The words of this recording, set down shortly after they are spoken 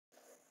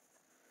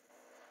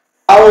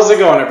How's it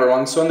going,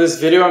 everyone? So in this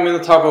video, I'm going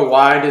to talk about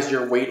why does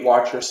your Weight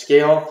Watcher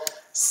scale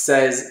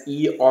says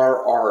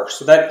ERR.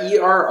 So that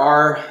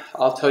ERR,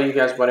 I'll tell you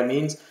guys what it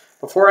means.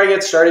 Before I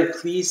get started,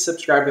 please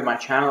subscribe to my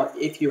channel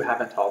if you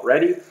haven't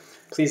already.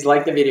 Please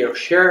like the video,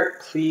 share it.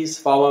 Please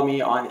follow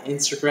me on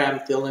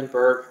Instagram,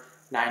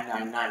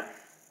 DylanBerg999.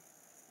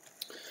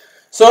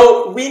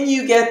 So when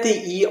you get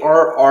the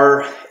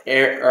ERR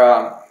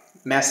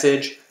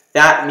message,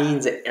 that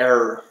means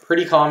error.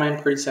 Pretty common,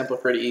 pretty simple,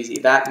 pretty easy.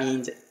 That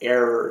means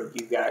error,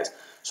 you guys.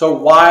 So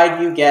why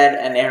do you get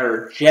an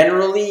error?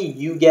 Generally,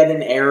 you get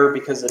an error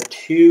because of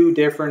two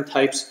different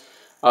types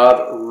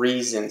of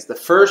reasons. The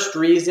first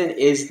reason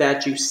is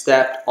that you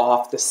stepped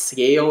off the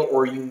scale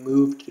or you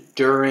moved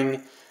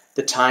during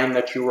the time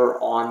that you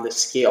were on the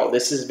scale.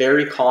 This is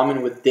very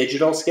common with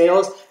digital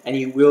scales, and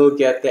you will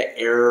get the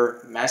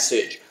error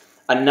message.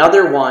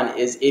 Another one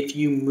is if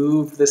you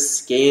move the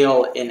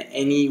scale in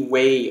any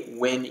way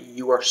when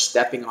you are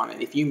stepping on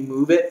it. If you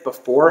move it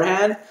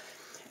beforehand,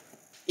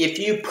 if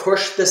you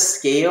push the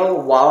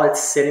scale while it's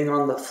sitting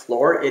on the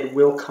floor, it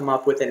will come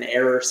up with an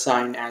error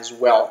sign as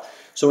well.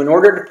 So in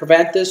order to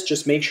prevent this,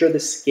 just make sure the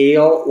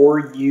scale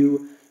or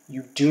you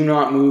do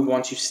not move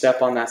once you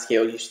step on that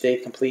scale. You stay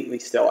completely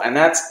still. And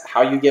that's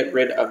how you get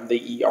rid of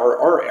the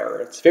ERR error.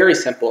 It's very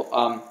simple.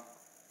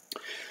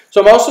 So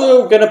I'm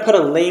also going to put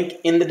a link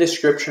in the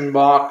description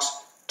box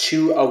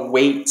to a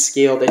weight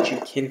scale that you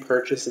can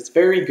purchase. It's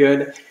very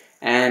good,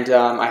 and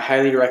I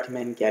highly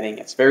recommend getting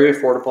it. It's very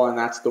affordable, and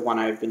that's the one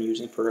I've been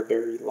using for a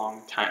very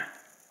long time.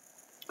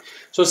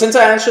 So since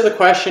I answered the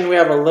question, we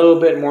have a little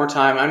bit more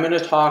time. I'm going to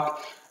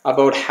talk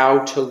about how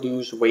to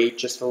lose weight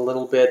just a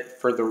little bit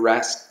for the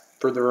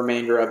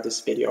remainder of this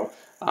video.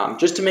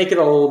 Just to make it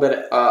a little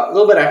bit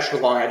extra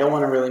long. I don't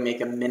want to really make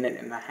a 1.5 minute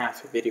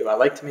video. I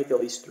like to make at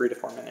least 3 to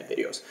 4 minute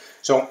videos.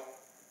 So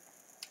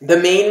the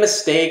main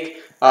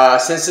mistake,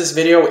 since this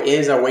video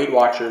is a Weight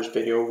Watchers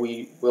video,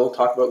 we will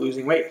talk about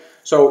losing weight.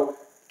 So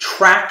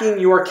tracking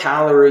your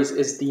calories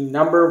is the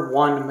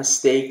 #1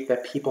 mistake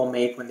that people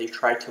make when they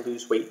try to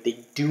lose weight. They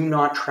do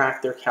not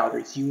track their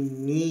calories. You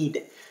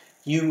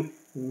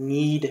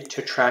need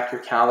to track your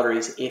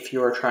calories if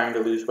you are trying to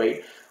lose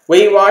weight.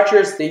 Weight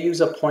Watchers, they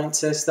use a point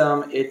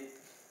system.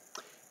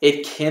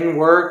 It can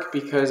work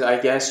because I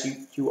guess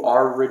you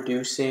are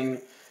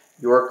reducing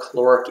your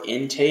caloric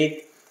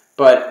intake,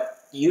 but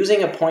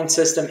using a point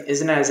system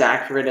isn't as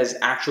accurate as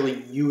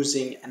actually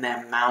using an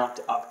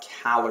amount of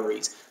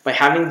calories. By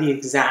having the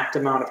exact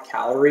amount of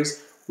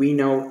calories, we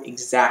know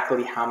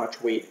exactly how much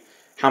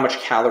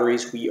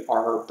calories we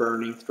are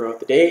burning throughout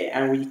the day,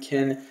 and we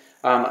can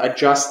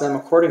adjust them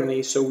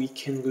accordingly so we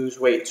can lose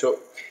weight. So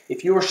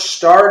if you are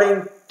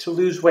starting to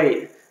lose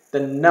weight, the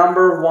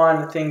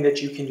 #1 thing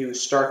that you can do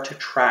is start to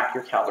track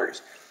your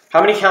calories.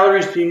 How many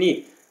calories do you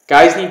need?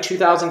 Guys need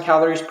 2,000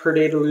 calories per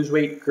day to lose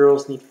weight.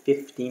 Girls need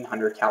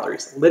 1,500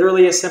 calories.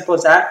 Literally as simple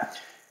as that.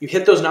 You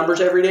hit those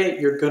numbers every day,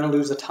 you're going to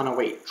lose a ton of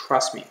weight.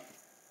 Trust me.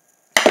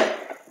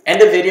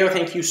 End of video.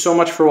 Thank you so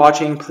much for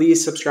watching.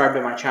 Please subscribe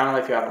to my channel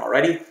if you haven't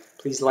already.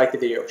 Please like the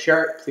video,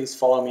 share it. Please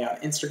follow me on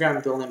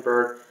Instagram,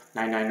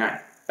 DylanBerg999.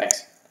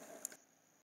 Thanks.